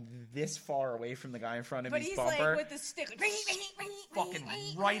 35. I'm this far away from the guy in front of me's bumper. But he's like with the stick, fucking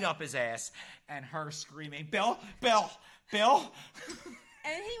right up his ass, and her screaming, Bill, Bill, Bill.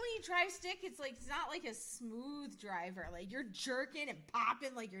 And when you drive stick, it's not like a smooth driver. Like you're jerking and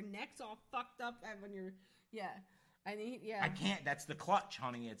popping, like your neck's all fucked up, and when you're I can't. That's the clutch,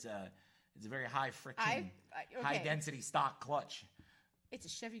 honey. It's a very high friction, high density stock clutch. It's a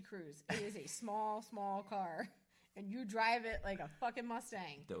Chevy Cruze. It is a small car, and you drive it like a fucking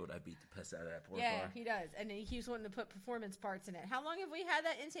Mustang. Dude, I beat the piss out of that poor car. Yeah, he does, and he keeps wanting to put performance parts in it. How long have we had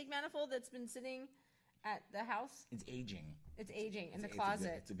that intake manifold that's been sitting at the house? It's aging. It's aging in the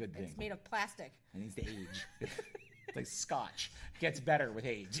closet. It's a good thing. It's made of plastic. It needs to age. It's like scotch. It gets better with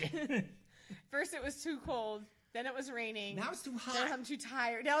age. First it was too cold. Then it was raining. Now it's too hot. Then I'm too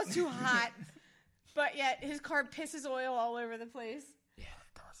tired. Now it's too hot. But yet his car pisses oil all over the place. Yeah,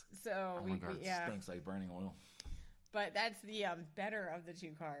 it does. So Oh my God, it stinks like burning oil. But that's the better of the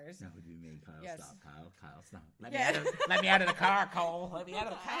two cars. That would be me. Kyle, Yes. stop. Kyle, stop. Let me out of the car, Cole. Let me out of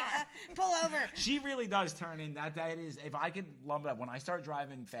the car. Pull over. She really does turn in. That is, if I could lump it up, when I start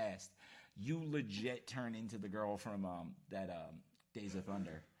driving fast, you legit turn into the girl from Days of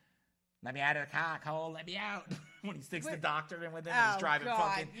Thunder. Let me out of the car, Cole. Let me out. When he sticks the doctor in with him, and he's driving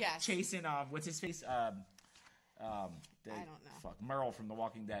chasing what's his face? I don't know. Fuck, Merle from The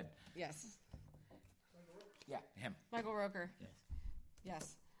Walking Dead. Yes. Yeah, him. Michael Rooker. Yes.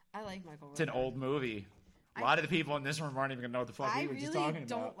 Yes. I like Michael Rooker. It's an old movie. A lot of the people in this room aren't even going to know what the fuck we were just talking about. I really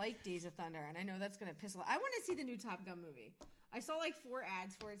don't like Days of Thunder, and I know that's going to piss a lot. I want to see the new Top Gun movie. I saw like 4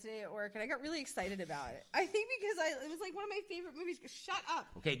 ads for it today at work, and I got really excited about it. I think because it was like one of my favorite movies. Shut up.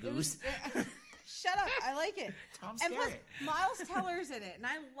 Okay, Goose. Shut up. I like it. Tom And plus, Skerritt. Miles Teller's in it, and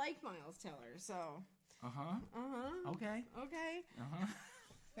I like Miles Teller, so. Okay. Okay.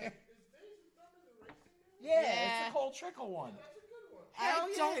 Yeah, it's a Cole Trickle one. I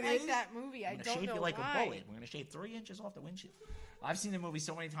don't like that movie. I I'm don't gonna shape know you like why. a bullet. We're gonna shave 3 inches off the windshield. I've seen the movie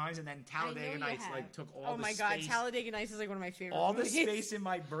so many times, and then Talladega Nights like took all the space. Oh my God, Talladega Nights is like one of my favorite all movies. the space in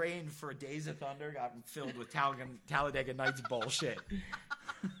my brain for Days of Thunder got filled with Talladega Nights bullshit.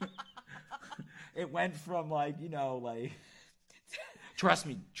 It went from trust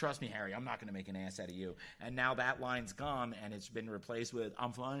me, Harry, I'm not going to make an ass out of you. And now that line's gone, and it's been replaced with,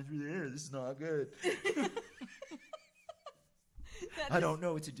 I'm flying through the air, this is not good. I don't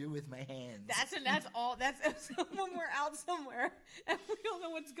know what to do with my hands. That's all. That's when we're out somewhere and we don't know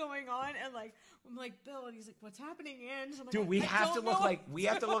what's going on, and I'm like, Bill, and he's like, what's happening? And I'm like, dude, we have to look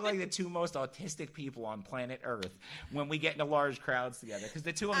like the two most autistic people on planet Earth when we get into large crowds together. Because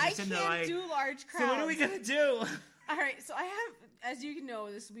the two of us in there, I can't do large crowds. So what are we gonna do? All right, so I have, as you know,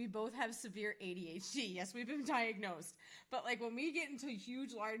 we both have severe ADHD. Yes, we've been diagnosed. But when we get into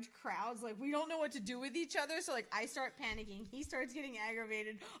huge, large crowds, we don't know what to do with each other. So I start panicking. He starts getting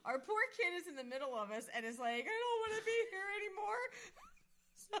aggravated. Our poor kid is in the middle of us and is like, I don't want to be here anymore.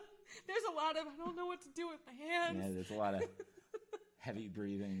 So there's a lot of, I don't know what to do with my hands. Yeah, there's a lot of heavy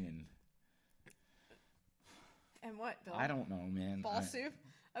breathing and what, Bill? I don't know, man. Ball soup,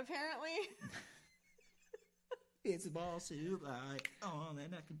 apparently. It's a ball soup. All that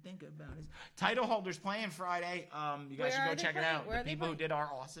I can think about is Title Holder's playing Friday. You guys should go check it out. The people who did our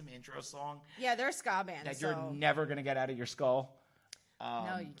awesome intro song. Yeah, they're a ska band. That you're never gonna get out of your skull.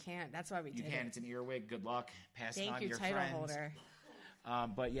 No, you can't. That's why we did it. You can. It's an earwig. Good luck. Pass it on to your Title friends. Holder.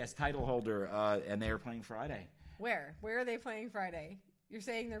 But yes, Title Holder, and they are playing Friday. Where are they playing Friday? You're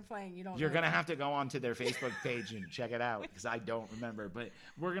saying they're playing. You don't. You're gonna have to go onto their Facebook page and check it out because I don't remember. But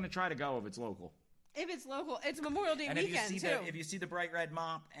we're gonna try to go if it's local. If it's local, it's Memorial Day weekend too. If you see the bright red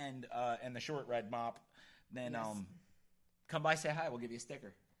mop and the short red mop, then come by, say hi. We'll give you a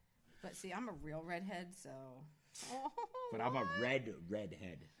sticker. But see, I'm a real redhead, so. But I'm a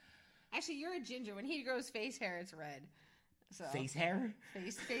redhead. Actually, you're a ginger. When he grows face hair, it's red. So. Face hair?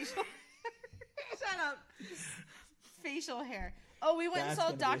 Facial. Shut up. Facial hair. Oh, we went and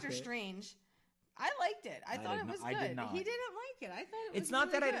saw Doctor Strange. I liked it. I thought it was good. I did not. He didn't like it. I thought it was It's not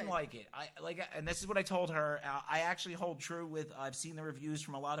really that good. I didn't like it. And this is what I told her. I actually hold true with. I've seen the reviews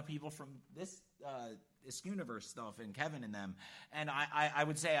from a lot of people from this Universe stuff and Kevin and them, and I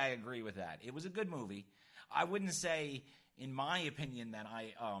would say I agree with that. It was a good movie. I wouldn't say, in my opinion, that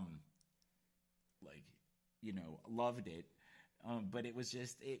I loved it. But it was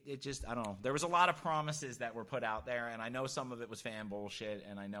just, it just, I don't know. There was a lot of promises that were put out there, and I know some of it was fan bullshit,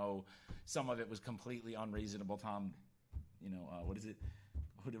 and I know some of it was completely unreasonable. What is it?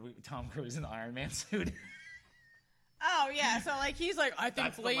 Tom Cruise in the Iron Man suit. Oh, yeah. So, he's like, I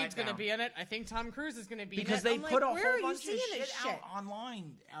think Blade's going to be in it. I think Tom Cruise is going to be in it. Because they put a whole bunch of shit out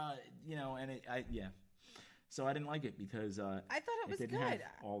online, yeah. So I didn't like it because I thought it was didn't good. have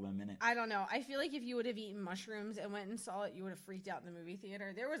all of them in it. I don't know. I feel like if you would have eaten mushrooms and went and saw it, you would have freaked out in the movie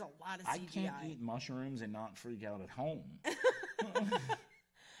theater. There was a lot of CGI. I can't eat mushrooms and not freak out at home.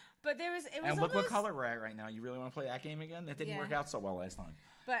 But it was and look what color we're at right now. You really want to play that game again? That didn't work out so well last time.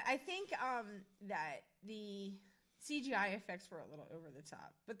 But I think that the CGI effects were a little over the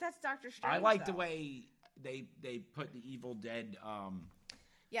top. But that's Doctor Strange. I like the way they put the Evil Dead.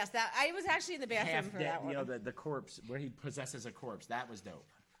 Yes, that I was actually in the bathroom for that one. The corpse where he possesses a corpse. That was dope.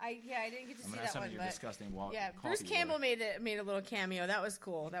 I didn't get to see that some one. of your disgusting Bruce Campbell made a little cameo. That was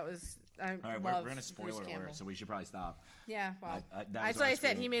cool. That was. All right, we're gonna spoiler alert, so we should probably stop. Yeah, well, that's what I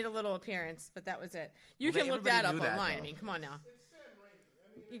said. He made a little appearance, but that was it. You can look that up online. I mean, come on now.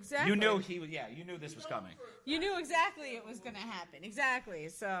 Exactly. You knew you knew this was coming. You knew exactly it was going to happen. Exactly.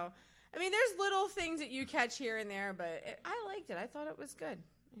 So, I mean, there's little things that you catch here and there, but I liked it. I thought it was good.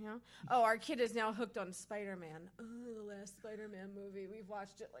 You know? Oh, our kid is now hooked on Spider-Man. Oh, the last Spider-Man movie. We've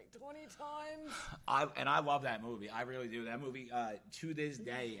watched it like 20 times. I love that movie. I really do. That movie, to this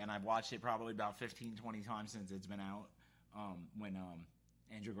day, and I've watched it probably about 15, 20 times since it's been out, when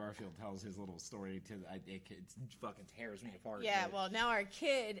Andrew Garfield tells his little story it fucking tears me apart. Yeah, well, now our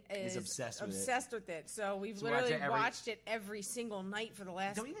kid is obsessed with it. So we've literally watched it every single night for the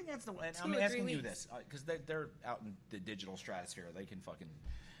last. Don't you think that's the way? I'm asking you this because they're out in the digital stratosphere. They can fucking.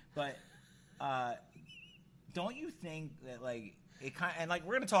 But don't you think that like it kind and like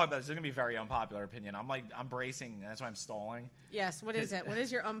we're gonna talk about this? It's gonna be a very unpopular opinion. I'm bracing. That's why I'm stalling. Yes. What is it? What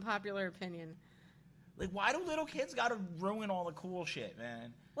is your unpopular opinion? Like, why do little kids gotta ruin all the cool shit,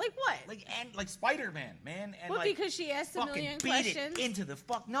 man? Like what? Like Spider-Man, man. And well, because she asked a million questions. It into the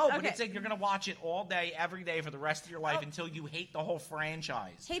fuck. No, okay. But it's like you're gonna watch it all day, every day for the rest of your life until you hate the whole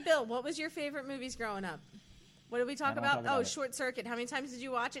franchise. Hey, Bill, what was your favorite movies growing up? What did we talk about? Short Circuit. How many times did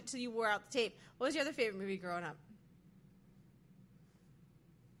you watch it till you wore out the tape? What was your other favorite movie growing up?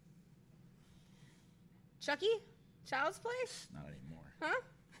 Chucky? Child's Play? Not anymore. Huh?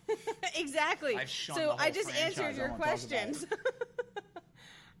 Exactly. So I just answered your questions.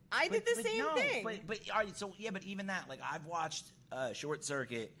 I did the same thing. But all right, so yeah, but even that, like I've watched Short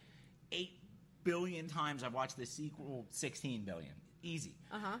Circuit 8 billion times. I've watched the sequel 16 billion. Easy.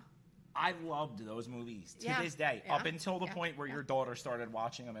 I loved those movies to this day, up until the point where your daughter started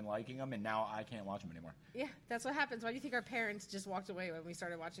watching them and liking them, and now I can't watch them anymore. Yeah, that's what happens. Why do you think our parents just walked away when we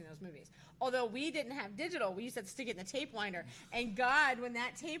started watching those movies? Although we didn't have digital, we used to stick it in the tape winder. And God, when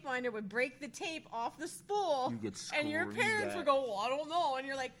that tape winder would break the tape off the spool, and your parents would go, well, I don't know. And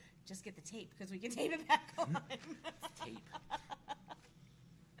you're like, just get the tape because we can tape it back on. Tape.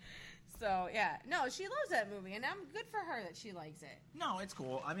 So, yeah. No, she loves that movie, and I'm good for her that she likes it. No, it's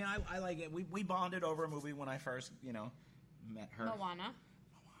cool. I mean, I like it. We bonded over a movie when I first, met her. Moana.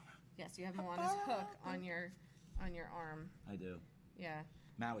 Yes, you have Moana's hook on your arm. I do. Yeah.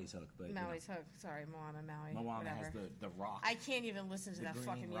 Maui's hook, but Maui's hook. Sorry, Moana, Maui. Moana whatever. has the rock. I can't even listen to that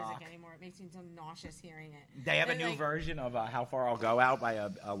fucking music rock. anymore. It makes me so nauseous hearing it. They have a new version of How Far I'll Go Out by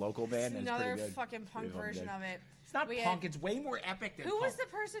a local band. It's another fucking punk version of it. It's not punk. It's way more epic than Who punk. was the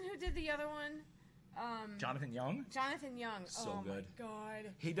person who did the other one? Jonathan Young? Jonathan Young. So good. My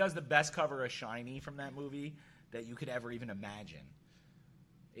God. He does the best cover of Shiny from that movie that you could ever even imagine.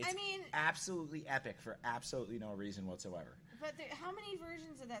 It's absolutely epic for absolutely no reason whatsoever. But how many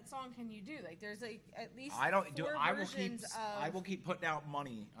versions of that song can you do? Like, there's like at least I will keep putting out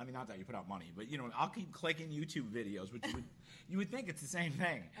money. I mean, not that you put out money, but I'll keep clicking YouTube videos, which you would think it's the same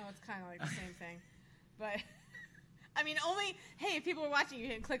thing. Oh, it's kind of like the same thing, but. I mean, hey, if people are watching, you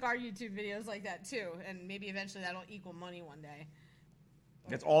can click our YouTube videos like that too, and maybe eventually that'll equal money one day.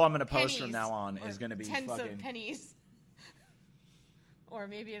 That's all I'm going to post from now on is going to be tens fucking of pennies, or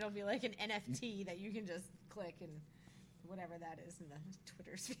maybe it'll be like an NFT that you can just click and whatever that is in the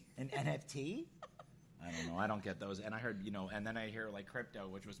Twitter sphere. An NFT? I don't know. I don't get those. And I heard, and then I hear like crypto,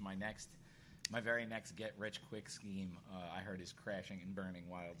 which was my very next get-rich-quick scheme, I heard is crashing and burning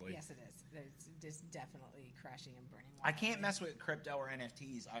wildly. Yes, it is. It's definitely crashing and burning wildly. I can't mess with crypto or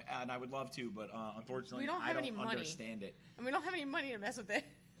NFTs, and I would love to, but unfortunately, I don't understand it. And we don't have any money to mess with it.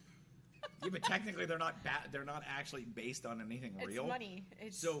 Yeah, but technically, they're not actually based on anything real. It's money.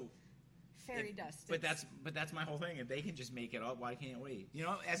 It's fairy dust. But that's my whole thing. If they can just make it up, why can't we?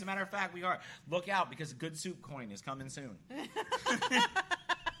 As a matter of fact, we are. Look out, because Good Soup Coin is coming soon.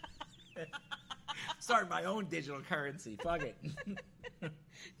 Start my own digital currency. Fuck it.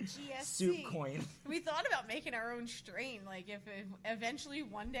 GSC. Soup coin. We thought about making our own strain. Like if eventually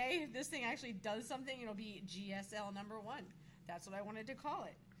one day this thing actually does something, it'll be GSL number 1. That's what I wanted to call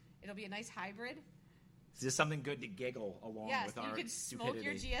it. It'll be a nice hybrid. Is this something good to giggle along with our you could stupidity? Smoke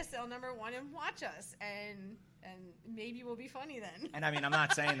your GSL number 1 and watch us, and maybe we'll be funny then. And I mean, I'm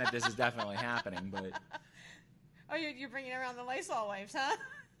not saying that this is definitely happening, but oh, you're bringing around the Lysol wipes, huh?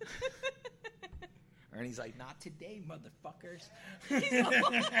 Ernie's like, not today, motherfuckers.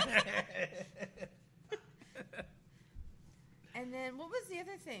 And then what was the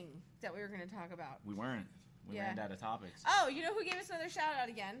other thing that we were going to talk about? We weren't. We ran out of topics. Oh, you know who gave us another shout out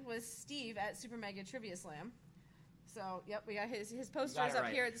again was Steve at Super Mega Trivia Slam. So, yep, we got his posters up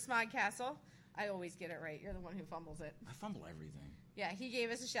here at the Smog Castle. I always get it right. You're the one who fumbles it. I fumble everything. Yeah, he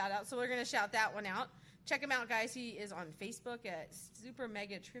gave us a shout out, so we're going to shout that one out. Check him out, guys. He is on Facebook at Super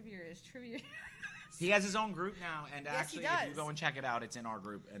Mega Trivia. He has his own group now, and yes, actually, if you go and check it out, it's in our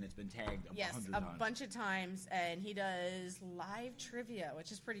group, and it's been tagged 100 times. A bunch of times, and he does live trivia, which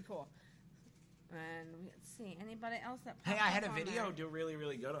is pretty cool. And let's see, anybody else that? Hey, popped I had up a on video there? do really,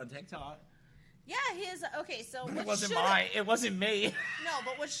 really good on TikTok. Yeah, his okay. So It what wasn't should've- mine. It wasn't me. No,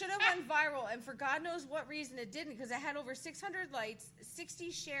 but what should have went viral, and for God knows what reason it didn't, because it had over 600 likes,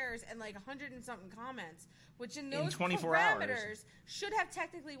 60 shares, and like 100 and something comments, which in those 24 parameters hours. should have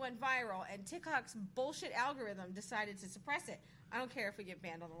technically went viral, and TikTok's bullshit algorithm decided to suppress it. I don't care if we get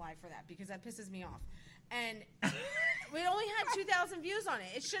banned on the live for that, because that pisses me off. And we only had 2,000 views on it.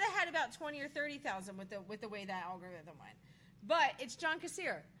 It should have had about 20 or 30,000 with the way that algorithm went. But it's John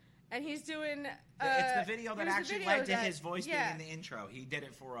Kassir. And he's doing. It's the video that here's the actually video led to that- his voice yeah. being in the intro. He did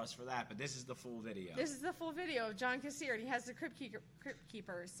it for us for that, but this is the full video. This is the full video of John Kassir, and he has the Crypt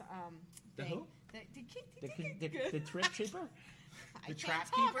Keepers The thing. who? The Trip Keeper? I The can't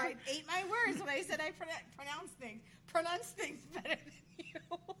Trap talk. Keeper? I ate my words when I said I pronounce things better than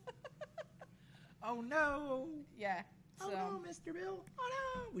you. Oh no! Yeah. Oh So, no, Mr. Bill! Oh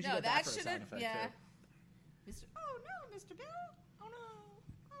no! We should no, get that for a should sound have. effect, Yeah. too. Mr. Oh no, Mr. Bill. Oh no.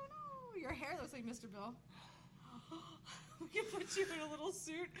 Oh no. Your hair looks like Mr. Bill. We can put you in a little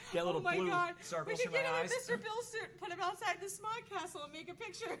suit. Get little oh my blue God. circles We can in get my him eyes. a Mr. Bill suit, put him outside the smog castle, and make a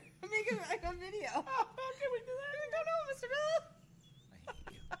picture. Make a video. Oh, how can we do that? I don't know, Mr. Bill. I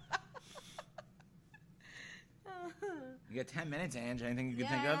hate you. You got 10 minutes, Ange. Anything you can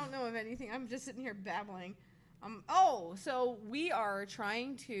think I of? don't know of anything. I'm just sitting here babbling. So we are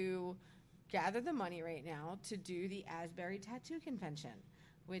trying to gather the money right now to do the Asbury Tattoo Convention,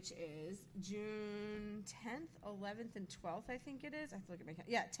 which is June 10th, 11th, and 12th, I think it is. I have to look at my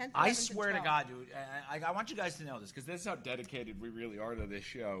calendar. Yeah, 10th, 11th, I and swear to 12th. God, dude, I want you guys to know this because this is how dedicated we really are to this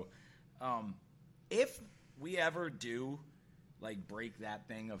show. If we ever do like break that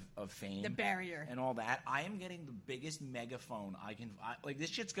thing of fame, The barrier. and all that, I am getting the biggest megaphone I can. Like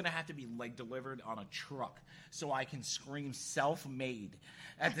this shit's gonna have to be like delivered on a truck so I can scream "self-made"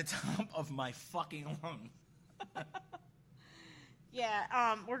 at the top of my fucking lungs.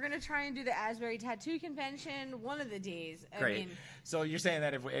 Yeah, we're going to try and do the Asbury Tattoo Convention one of the days. Great. So you're saying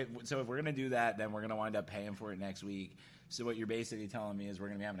that if we're going to do that, then we're going to wind up paying for it next week. So what you're basically telling me is we're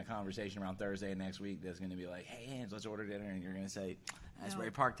going to be having a conversation around Thursday next week that's going to be like, hey, Hans, let's order dinner. And you're going to say,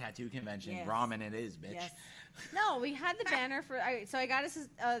 Asbury Park Tattoo Convention. Yes. Ramen it is, bitch. Yes. No, we had the banner for. So I got us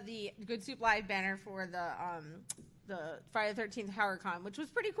the Good Soup Live banner for the Friday the 13th Howard Con, which was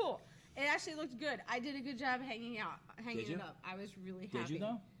pretty cool. It actually looked good. I did a good job hanging Did it you? up. I was really happy. Did you,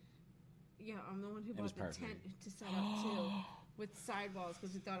 though? Yeah, I'm the one who was bought the perfect. tent to set up too, with sidewalls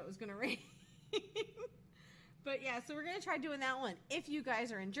because we thought it was going to rain. But yeah, so we're going to try doing that one. If you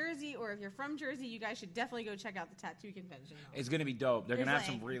guys are in Jersey or if you're from Jersey, you guys should definitely go check out the tattoo convention. It's going to be dope. They're going to There's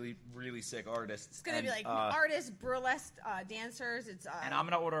have some like- really, really sick artists. It's going to be like artists, burlesque dancers. It's And I'm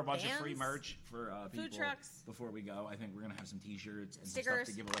going to order a bunch of free bands, merch for people food trucks. before we go. I think we're going to have some T-shirts and some Stickers.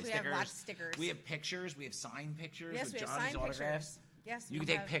 stuff to give away. We Stickers. have lots of stickers. We have pictures. We have signed pictures Yes, with we have Johnny's signed autographs. pictures. Yes, You we can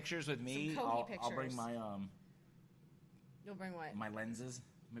take have pictures with me. some Kobe I'll bring pictures. my You'll bring what? my lenses,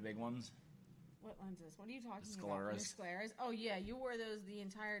 my big ones. What lenses? What are you talking The about? Your scleras. scleras? Oh yeah, you wore those the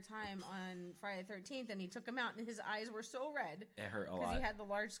entire time on Friday the 13th, and he took them out, and his eyes were so red It hurt a because lot. he had the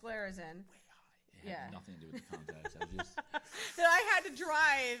large scleras in. It had Yeah. nothing to do with the contacts. I was just That I had to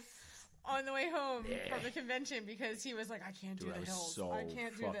drive on the way home from the convention because he was like, I can't Dude, do I the was hills. so I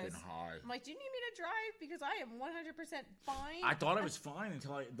can't do fucking this. high. I'm like, do you need me to drive? Because I am 100% fine. I thought I was fine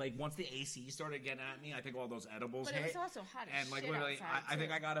until once the AC started getting at me. I think all those edibles But hit. it was also hot as and like shit literally, outside, I think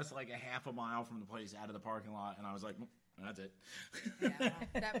too. I got us like a half a mile from the place out of the parking lot, and I was like, that's it. Yeah,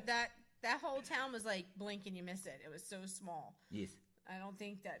 that whole town was like blink and you miss it. It was so small. Yes. I don't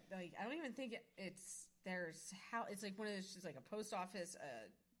think that I don't even think it's like one of those, just like a post office, a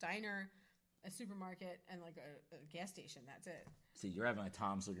diner, a supermarket, and like a gas station. That's it. See, you're having a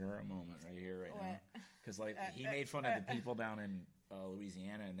Tom Segura moment right here, right now. What? Because like he made fun of the people down in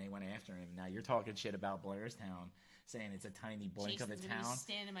Louisiana, and they went after him. Now you're talking shit about Blairstown, saying it's a tiny blink of a Jason's gonna be town.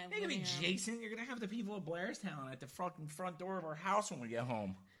 standing in my You're gonna be living room. Jason. You're gonna have the people of Blairstown at the fucking front door of our house when we get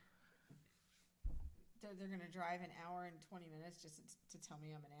home. They're going to drive an hour and 20 minutes just to tell me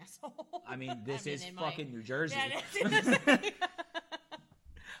I'm an asshole. I mean, this is in fucking New Jersey. Yeah,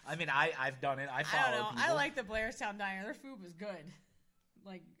 I mean, I've done it. I I follow don't know. people. I like the Blairstown Diner. Their food was good.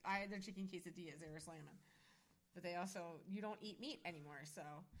 Like, their chicken quesadillas, they were slamming. But they also, you don't eat meat anymore, so.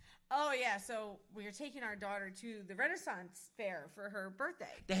 Oh, yeah, so we are taking our daughter to the Renaissance Fair for her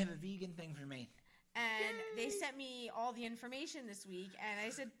birthday. They have a vegan thing for me. And they sent me all the information this week, and I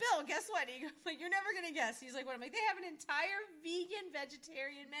said, Bill, guess what? He goes, like, you're never going to guess. He's like, what? I'm like, they have an entire vegan,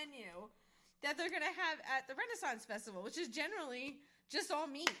 vegetarian menu that they're going to have at the Renaissance Festival, which is generally just all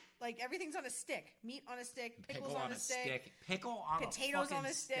meat. Like, everything's on a stick. Meat on a stick, pickles on a stick. Pickle on potatoes a on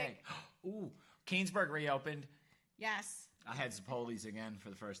a stick. Ooh, Keansburg reopened. Yes. I had Zapoli's again for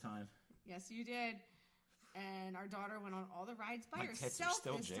the first time. Yes, you did. And our daughter went on all the rides by My tits are herself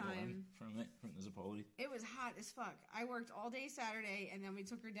still this jiggling time. from the Zapoli. It was hot as fuck. I worked all day Saturday, and then we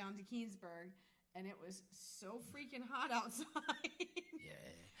took her down to Keansburg, and it was so freaking hot outside.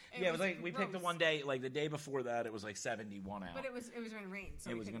 Yeah, it was like we picked the one day, like the day before that, it was like 71 out. But it was going to rain, so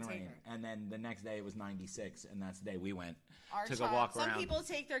it we was couldn't going to take rain, her. and then the next day it was 96, and that's the day we went. Took a Child, walk some around. people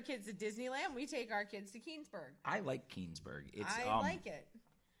take their kids to Disneyland. We take our kids to Keansburg. I like Keansburg. I like it.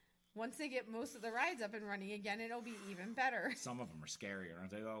 Once they get most of the rides up and running again, it'll be even better. Some of them are scarier,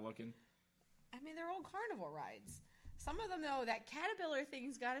 aren't they? All looking. I mean, they're all carnival rides. Some of them, though, that Caterpillar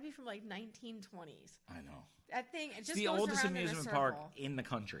thing's got to be from like 1920s. I know. That thing, it just It's the goes oldest around amusement in a park circle. in the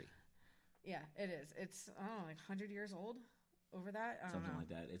country. Yeah, it is. It's, I don't know, like 100 years old? Over that? I don't Something know. like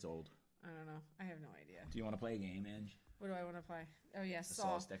that. It's old. I don't know. I have no idea. Do you want to play a game, Ange? What do I want to play? Oh, yes, The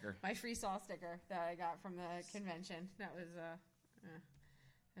Saw sticker. My free Saw sticker that I got from the convention. That was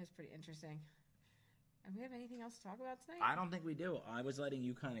pretty interesting. And we have anything else to talk about tonight? I don't think we do. I was letting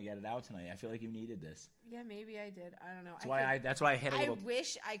you kind of get it out tonight. I feel like you needed this. Yeah, maybe I did. I don't know. That's why I hit a little. I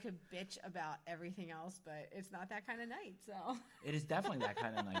wish I could bitch about everything else, but it's not that kind of night. So It is definitely that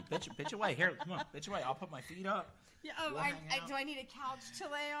kind of night. Bitch away. Here, come on. Bitch away. I'll put my feet up. yeah. We'll hang out. Do I need a couch to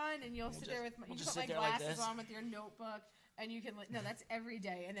lay on? And you'll sit there with we'll you just put my sit there like glasses this. on with your notebook, and you can. No, that's every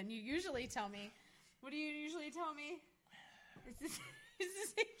day. And then you usually tell me. What do you usually tell me?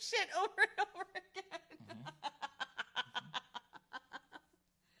 It's the same shit over and over again.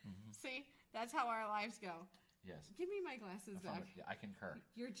 See, that's how our lives go. Yes. Give me my glasses back. I concur.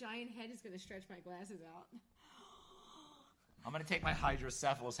 Your giant head is going to stretch my glasses out. I'm going to take my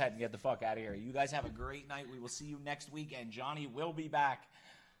hydrocephalus head and get the fuck out of here. You guys have a great night. We will see you next week, and Johnny will be back.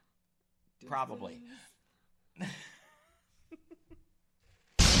 Probably.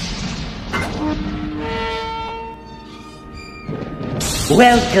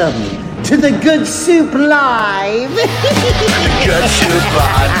 Welcome to the Good Soup Live. Good soup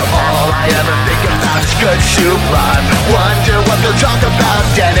line. All I ever think about is good soup line. Wonder what they'll talk about.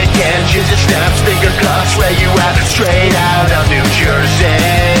 Then again, Jesus snaps, finger cuffs. Where you at? Straight out of New Jersey.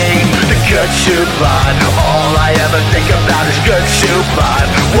 The good soup line. All I ever think about is good soup line.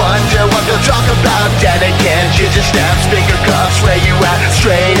 Wonder what they'll talk about. Then again, Jesus snaps, finger cuffs. Where you at?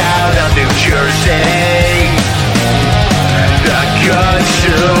 Straight out of New Jersey. The Good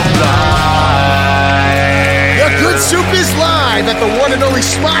Soup Line. The Good Soup is live at the one and only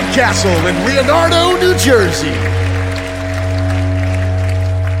Smart Castle in Leonardo, New Jersey.